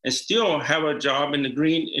benefit and still have a job in the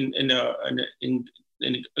green, in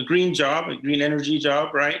a green job, a green energy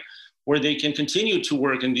job, right? Where they can continue to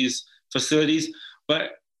work in these facilities.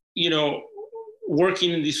 But,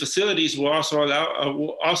 working in these facilities will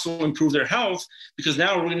also improve their health, because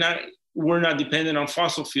now we're not dependent on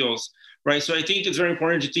fossil fuels, right? So I think it's very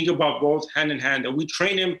important to think about both hand in hand, that we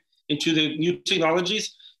train them into the new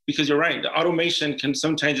technologies, because you're right, the automation can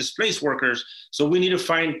sometimes displace workers. So we need to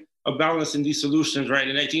find a balance in these solutions, right?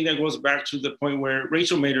 And I think that goes back to the point where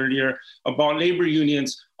Rachel made earlier about labor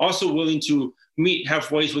unions also willing to meet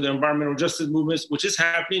halfway with the environmental justice movements, which is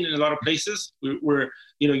happening in a lot of places. We're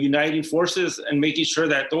uniting forces and making sure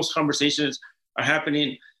that those conversations are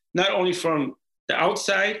happening not only from the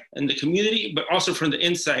outside and the community, but also from the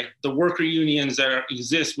inside, the worker unions that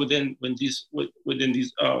exist within these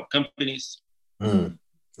companies.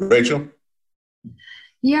 Rachel?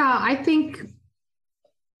 Yeah, I think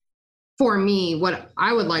for me, what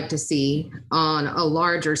I would like to see on a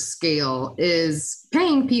larger scale is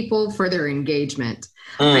paying people for their engagement.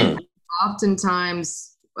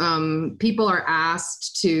 Oftentimes, people are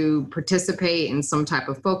asked to participate in some type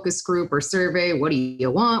of focus group or survey. What do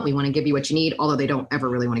you want? We want to give you what you need, although they don't ever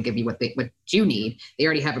really want to give you what you need. They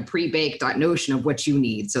already have a pre-baked notion of what you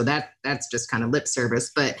need. So that's just kind of lip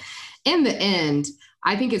service. But in the end,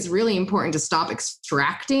 I think it's really important to stop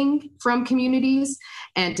extracting from communities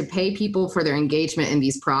and to pay people for their engagement in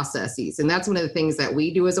these processes. And that's one of the things that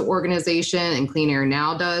we do as an organization, and Clean Air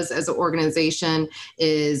Now does as an organization,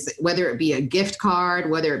 is whether it be a gift card,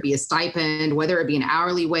 whether it be a stipend, whether it be an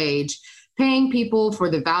hourly wage, paying people for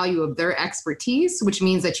the value of their expertise, which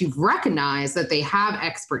means that you've recognized that they have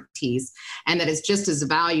expertise and that it's just as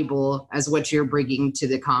valuable as what you're bringing to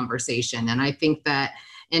the conversation. And I think that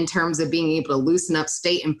in terms of being able to loosen up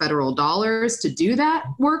state and federal dollars to do that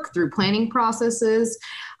work through planning processes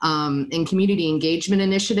and community engagement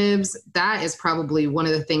initiatives, that is probably one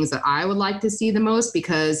of the things that I would like to see the most,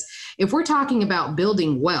 because if we're talking about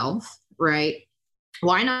building wealth, right,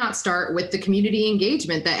 why not start with the community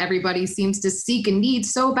engagement that everybody seems to seek and need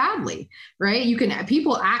so badly, right?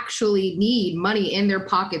 People actually need money in their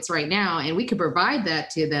pockets right now, and we could provide that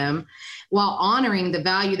to them while honoring the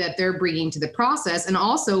value that they're bringing to the process, and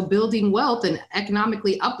also building wealth and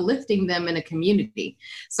economically uplifting them in a community.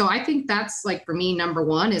 So I think that's, like, for me, number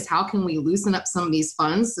one is how can we loosen up some of these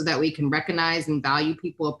funds so that we can recognize and value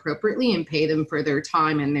people appropriately and pay them for their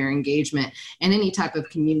time and their engagement and any type of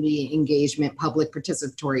community engagement, public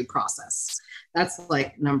participatory process. That's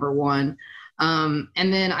like number one.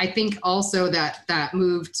 And then I think also that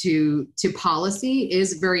move to policy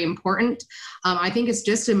is very important. I think it's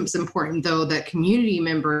just as important, though, that community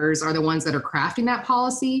members are the ones that are crafting that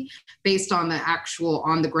policy based on the actual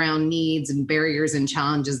on-the-ground needs and barriers and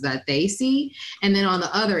challenges that they see. And then on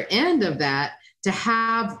the other end of that, to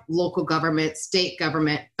have local government, state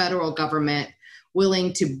government, federal government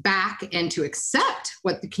willing to back and to accept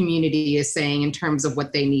what the community is saying in terms of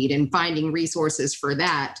what they need, and finding resources for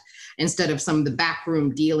that instead of some of the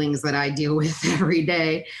backroom dealings that I deal with every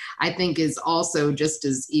day, I think is also just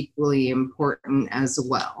as equally important as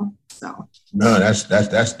well. So no,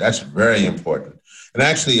 that's very important. And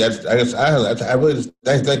actually, I really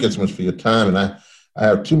thank you so much for your time. And I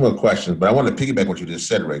have two more questions, but I want to piggyback what you just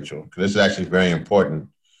said, Rachel, because this is actually very important.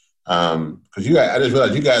 Because I just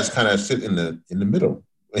realized you guys kind of sit in the middle.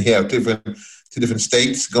 You have two different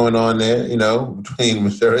states going on there, between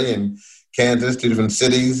Missouri and Kansas, two different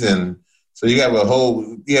cities, and so you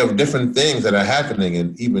have different things that are happening,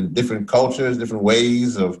 and even different cultures, different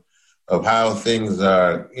ways of how things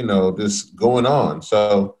are, just going on.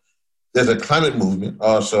 So there's a climate movement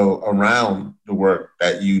also around the work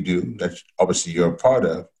that you do, that obviously you're a part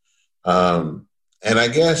of, and I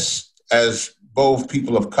guess as both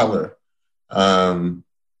people of color, how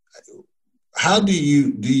do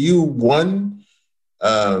you one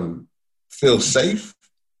feel safe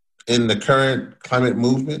in the current climate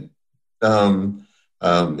movement?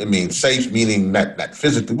 Safe meaning not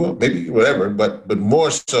physically, well, maybe whatever, but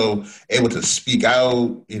more so able to speak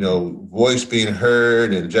out, voice being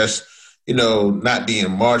heard, and just, not being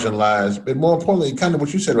marginalized. But more importantly, kind of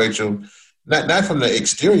what you said, Rachel, not from the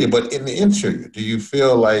exterior, but in the interior. Do you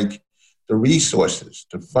feel like the resources,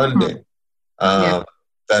 the funding,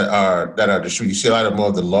 that are distributed. You see a lot of more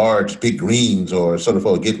of the large, big greens or sort of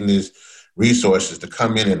folks getting these resources to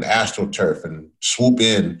come in and astroturf and swoop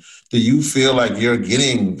in. Do you feel like you're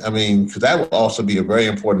getting, because that will also be a very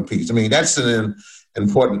important piece. That's an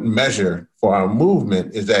important measure for our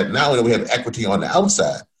movement, is that not only we have equity on the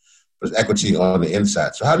outside, but it's equity on the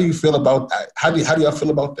inside. So how do you feel about that? How do y'all feel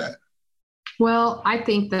about that? Well, I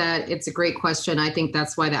think that it's a great question. I think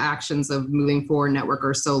that's why the actions of Moving Forward Network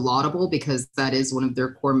are so laudable, because that is one of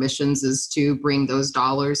their core missions, is to bring those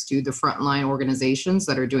dollars to the frontline organizations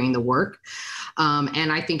that are doing the work.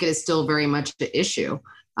 And I think it is still very much an issue.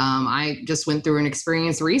 I just went through an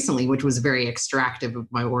experience recently, which was very extractive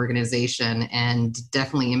of my organization and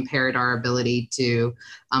definitely impaired our ability to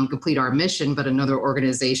complete our mission. But another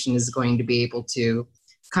organization is going to be able to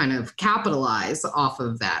kind of capitalize off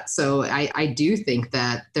of that. So I do think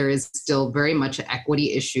that there is still very much an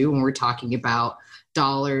equity issue when we're talking about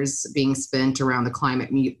dollars being spent around the climate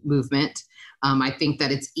movement. I think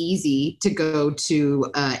that it's easy to go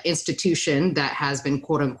to an institution that has been,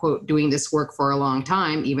 quote unquote, doing this work for a long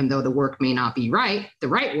time, even though the work may not be right. The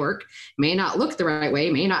right work may not look the right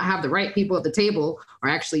way, may not have the right people at the table, or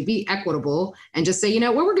actually be equitable, and just say,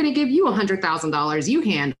 well, we're going to give you $100,000. You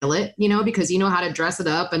handle it, because you know how to dress it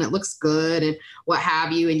up and it looks good and what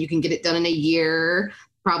have you, and you can get it done in a year.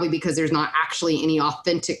 Probably because there's not actually any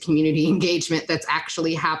authentic community engagement that's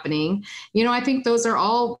actually happening. I think those are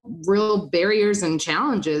all real barriers and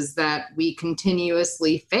challenges that we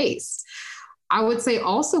continuously face. I would say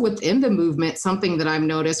also within the movement, something that I've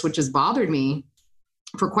noticed, which has bothered me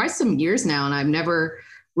for quite some years now, and I've never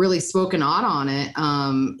really spoken out on it,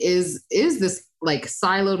 is this like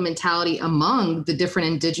siloed mentality among the different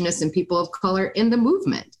Indigenous and people of color in the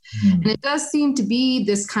movement. And it does seem to be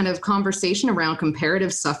this kind of conversation around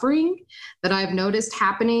comparative suffering that I've noticed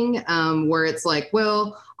happening, where it's like,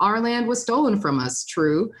 well, our land was stolen from us,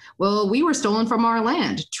 true. Well, we were stolen from our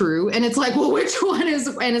land, true. And it's like, well, which one is,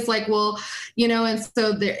 and it's like, well, and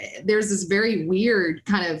so there's this very weird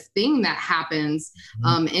kind of thing that happens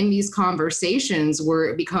in these conversations where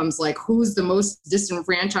it becomes like, who's the most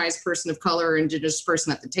disenfranchised person of color or Indigenous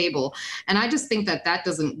person at the table? And I just think that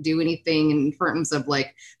doesn't do anything in terms of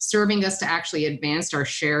like serving us to actually advance our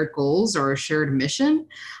shared goals or our shared mission.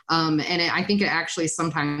 And I think it actually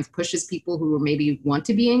sometimes pushes people who maybe want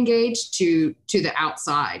to be engaged to the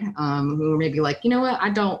outside, who are maybe like, what, I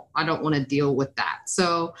don't want to deal with that.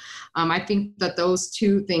 So I think that those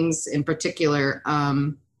two things in particular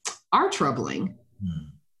are troubling.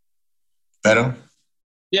 Beto?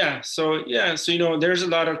 Yeah. So there's a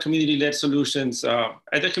lot of community-led solutions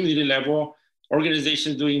at the community level,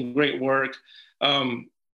 organizations doing great work.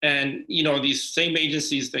 And, these same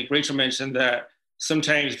agencies, like Rachel mentioned, that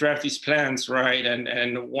sometimes draft these plans, right,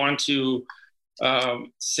 and want to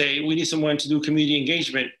say, we need someone to do community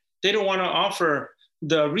engagement. They don't want to offer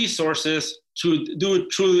the resources to do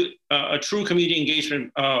a true community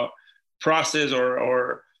engagement process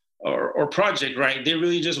or project, right? They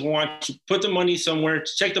really just want to put the money somewhere,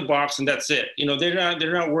 to check the box, and that's it.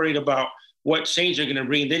 They're not worried about what change they're going to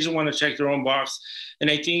bring. They just want to check their own box. And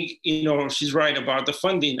I think, she's right about the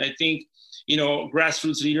funding. I think,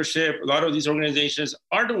 grassroots leadership, a lot of these organizations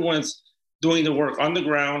are the ones doing the work on the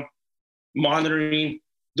ground, monitoring,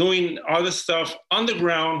 doing all the stuff on the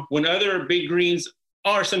ground, when other big greens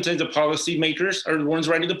are sometimes the policy makers, are the ones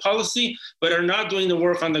writing the policy, but are not doing the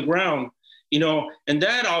work on the ground, and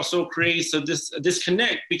that also creates a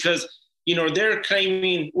disconnect, because, they're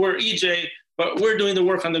claiming we're EJ, but we're doing the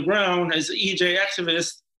work on the ground as EJ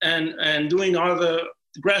activists and doing all the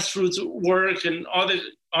grassroots work and all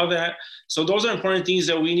that. So those are important things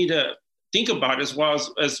that we need to think about as well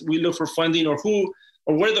as we look for funding or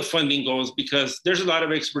where the funding goes, because there's a lot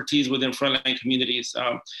of expertise within frontline communities.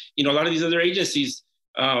 A lot of these other agencies,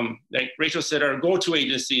 like Rachel said, are go-to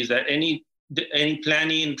agencies that any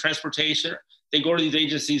planning and transportation, they go to these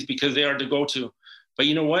agencies because they are the go-to. But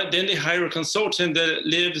you know what? Then they hire a consultant that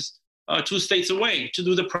lives 2 states away to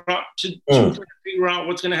do to figure out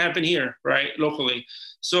what's going to happen here, right, locally.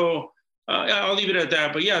 So I'll leave it at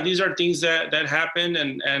that. But yeah, these are things that happen,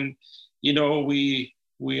 and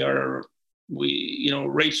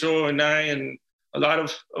Rachel and I and a lot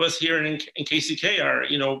of us here in KCK are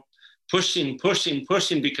pushing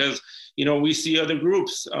because we see other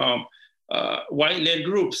groups, white-led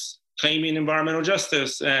groups, claiming environmental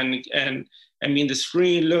justice, and I mean, the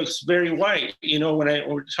screen looks very white, when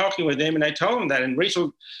we're talking with them, and I tell them that. And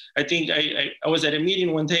Rachel, I think I was at a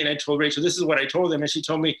meeting one day and I told Rachel, this is what I told them. And she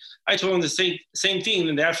told me, I told them the same thing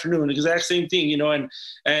in the afternoon, the exact same thing,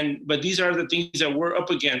 but these are the things that we're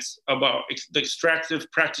up against about the extractive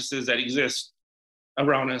practices that exist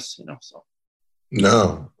around us, so.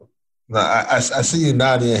 No. No, I see you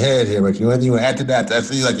nodding your head here, but you want to add to that? I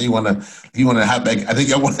see like you want to hop back. I think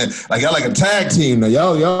y'all want like y'all like a tag team now.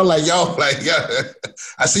 Y'all like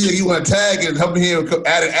I see you want to tag and help me here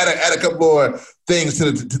add a couple more things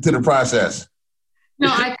to the process. No,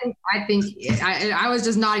 I think I was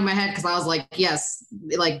just nodding my head because I was like, yes,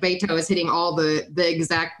 like Beto is hitting all the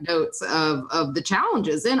exact notes of the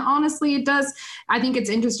challenges. And honestly, it does. I think it's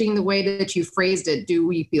interesting the way that you phrased it. Do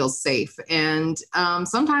we feel safe? And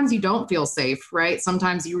sometimes you don't feel safe, right?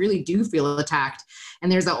 Sometimes you really do feel attacked.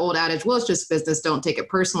 And there's that old adage, well, it's just business, don't take it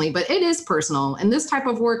personally. But it is personal. And this type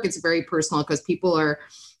of work is very personal because people are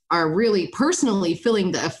really personally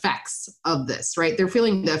feeling the effects of this, right? They're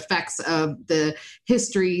feeling the effects of the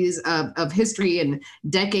histories of history and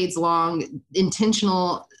decades long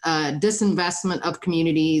intentional disinvestment of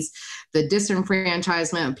communities, the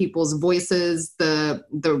disenfranchisement of people's voices, the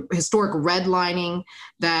historic redlining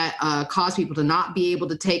that caused people to not be able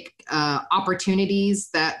to take opportunities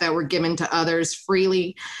that were given to others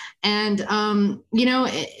freely. And,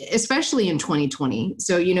 especially in 2020.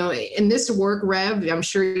 So, in this work, Rev, I'm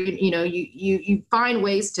sure, you find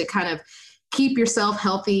ways to kind of keep yourself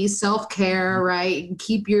healthy, self-care, right?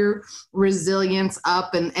 Keep your resilience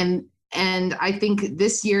up. And I think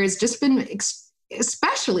this year has just been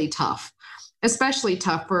especially tough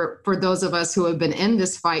for those of us who have been in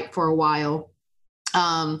this fight for a while.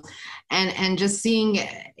 And just seeing,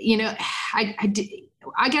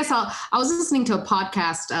 I guess I was listening to a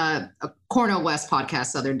podcast, a Cornel West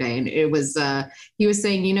podcast the other day, and it was he was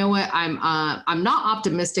saying, you know what, I'm not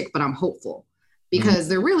optimistic, but I'm hopeful, because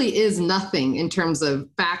there really is nothing in terms of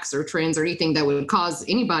facts or trends or anything that would cause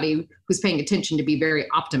anybody who's paying attention to be very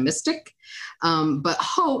optimistic. But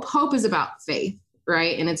hope is about faith,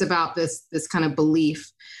 right? And it's about this kind of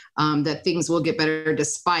belief that things will get better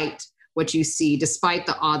despite what you see, despite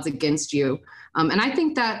the odds against you. And I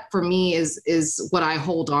think that for me is what I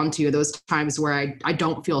hold on to, those times where I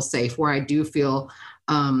don't feel safe, where I do feel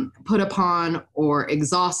put upon or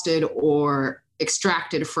exhausted or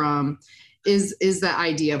extracted from, is the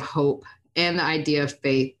idea of hope and the idea of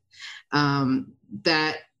faith,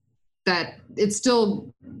 that it's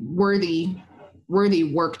still worthy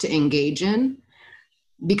work to engage in,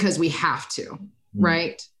 because we have to,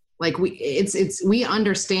 right? Like we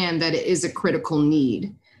understand that it is a critical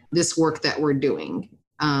need, this work that we're doing,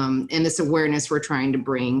 and this awareness we're trying to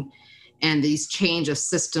bring, and these change of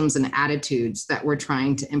systems and attitudes that we're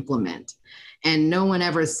trying to implement. And no one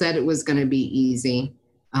ever said it was going to be easy,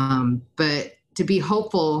 but to be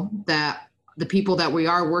hopeful that the people that we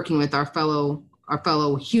are working with, our fellow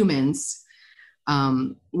humans,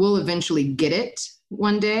 will eventually get it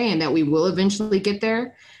one day, and that we will eventually get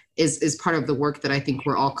there, is part of the work that I think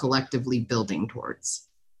we're all collectively building towards.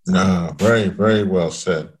 Very, very well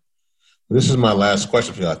said. This is my last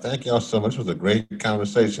question for y'all. Thank y'all so much. It was a great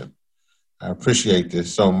conversation. I appreciate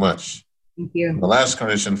this so much. Thank you. The last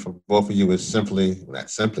question for both of you is not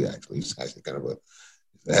simply actually, it's actually kind of a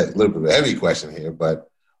little bit of a heavy question here, but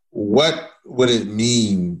what would it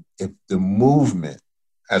mean if the movement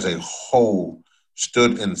as a whole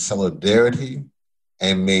stood in solidarity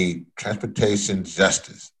and made transportation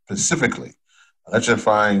justice, specifically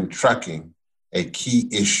electrifying trucking, a key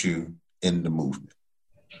issue in the movement?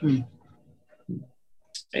 Go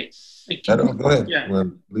ahead. Yeah.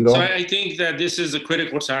 Lead on. So I think that this is a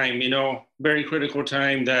critical time, very critical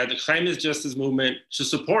time, that the climate justice movement should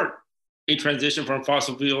support a transition from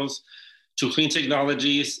fossil fuels to clean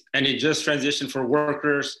technologies, and a just transition for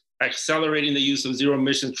workers, accelerating the use of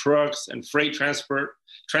zero-emission trucks and freight transport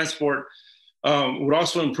would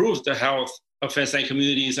also improve the health of frontline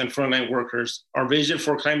communities and frontline workers. Our vision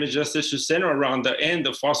for climate justice should center around the end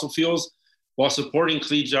of fossil fuels while supporting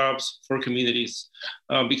clean jobs for communities.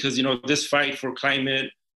 Because, this fight for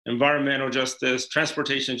climate, environmental justice,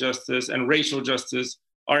 transportation justice, and racial justice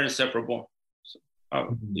are inseparable.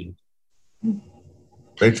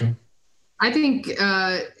 Rachel? I think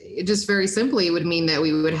just very simply, it would mean that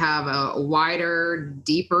we would have a wider,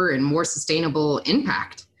 deeper, and more sustainable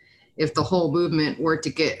impact if the whole movement were to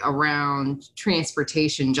get around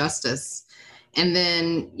transportation justice. And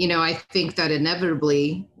then, I think that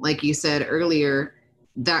inevitably, like you said earlier,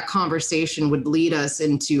 that conversation would lead us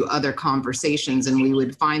into other conversations, and we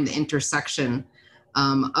would find the intersection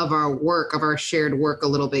of our work, of our shared work, a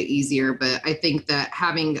little bit easier. But I think that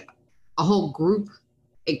having a whole group,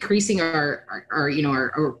 increasing our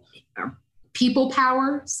people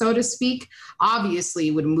power, so to speak,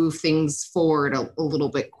 obviously would move things forward a little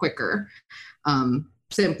bit quicker,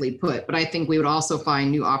 simply put. But I think we would also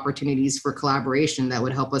find new opportunities for collaboration that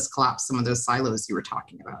would help us collapse some of those silos you were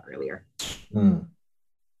talking about earlier.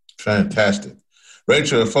 Fantastic.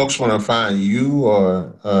 Rachel, if folks want to find you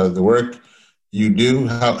or the work you do,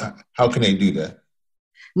 how can they do that?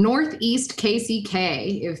 Northeast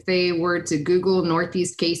KCK. If they were to Google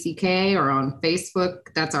Northeast KCK or on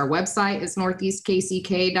Facebook, that's our website is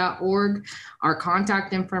northeastkck.org. Our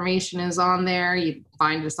contact information is on there. You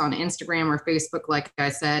find us on Instagram or Facebook, like I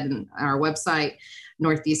said, and our website,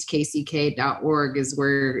 northeastkck.org, is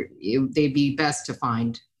where they'd be best to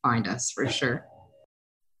find us for sure.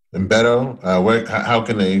 And Beto, how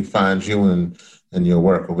can they find you and your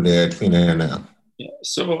work over there at Clean Air Now? Yeah.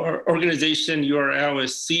 So our organization URL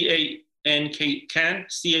is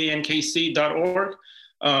cankc.org.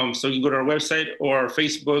 So you can go to our website, or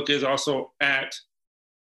Facebook is also at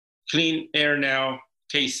Clean Air Now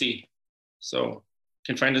KC. So you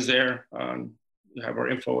can find us there. You have our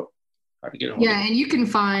info, how to get a hold of it. And you can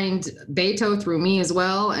find Beto through me as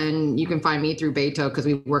well, and you can find me through Beto because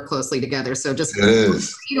we work closely together. So just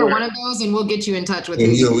either one of those, and we'll get you in touch with you.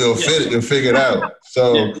 You'll figure it out.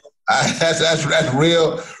 So that's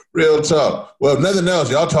real talk. Well, if nothing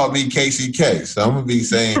else, y'all taught me KCK, so I'm gonna be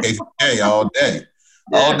saying KCK all day.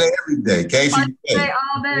 All day, every day. KCK.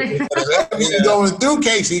 All day. You're going through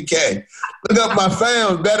KCK. Look up my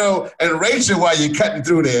fam, Beto and Rachel, while you're cutting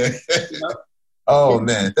through there. Oh,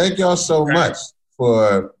 man. Thank y'all so much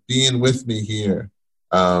for being with me here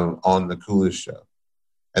on The Coolest Show.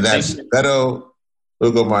 And that's Beto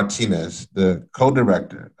Lugo Martinez, the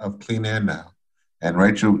co-director of Clean Air Now, and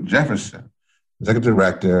Rachel Jefferson, executive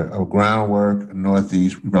director of Groundwork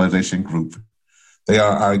Northeast Revitalization Group. They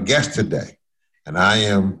are our guests today. And I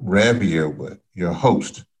am Rev Yearwood, your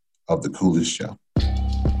host of The Coolest Show.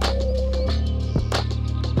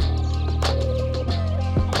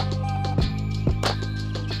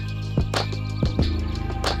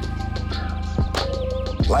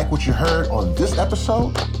 Like what you heard on this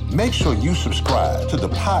episode? Make sure you subscribe to the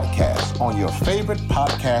podcast on your favorite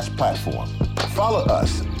podcast platform. Follow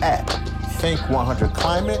us at Think 100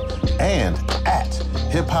 Climate and at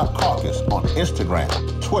Hip Hop Caucus on Instagram,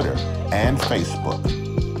 Twitter, and Facebook.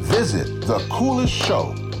 Visit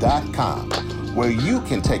thecoolestshow.com, where you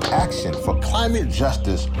can take action for climate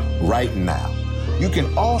justice right now. You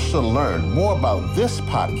can also learn more about this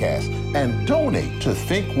podcast and donate to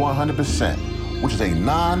Think 100%, which is a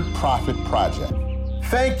non-profit project.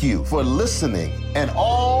 Thank you for listening, and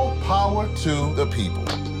all power to the people.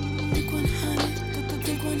 Think 100.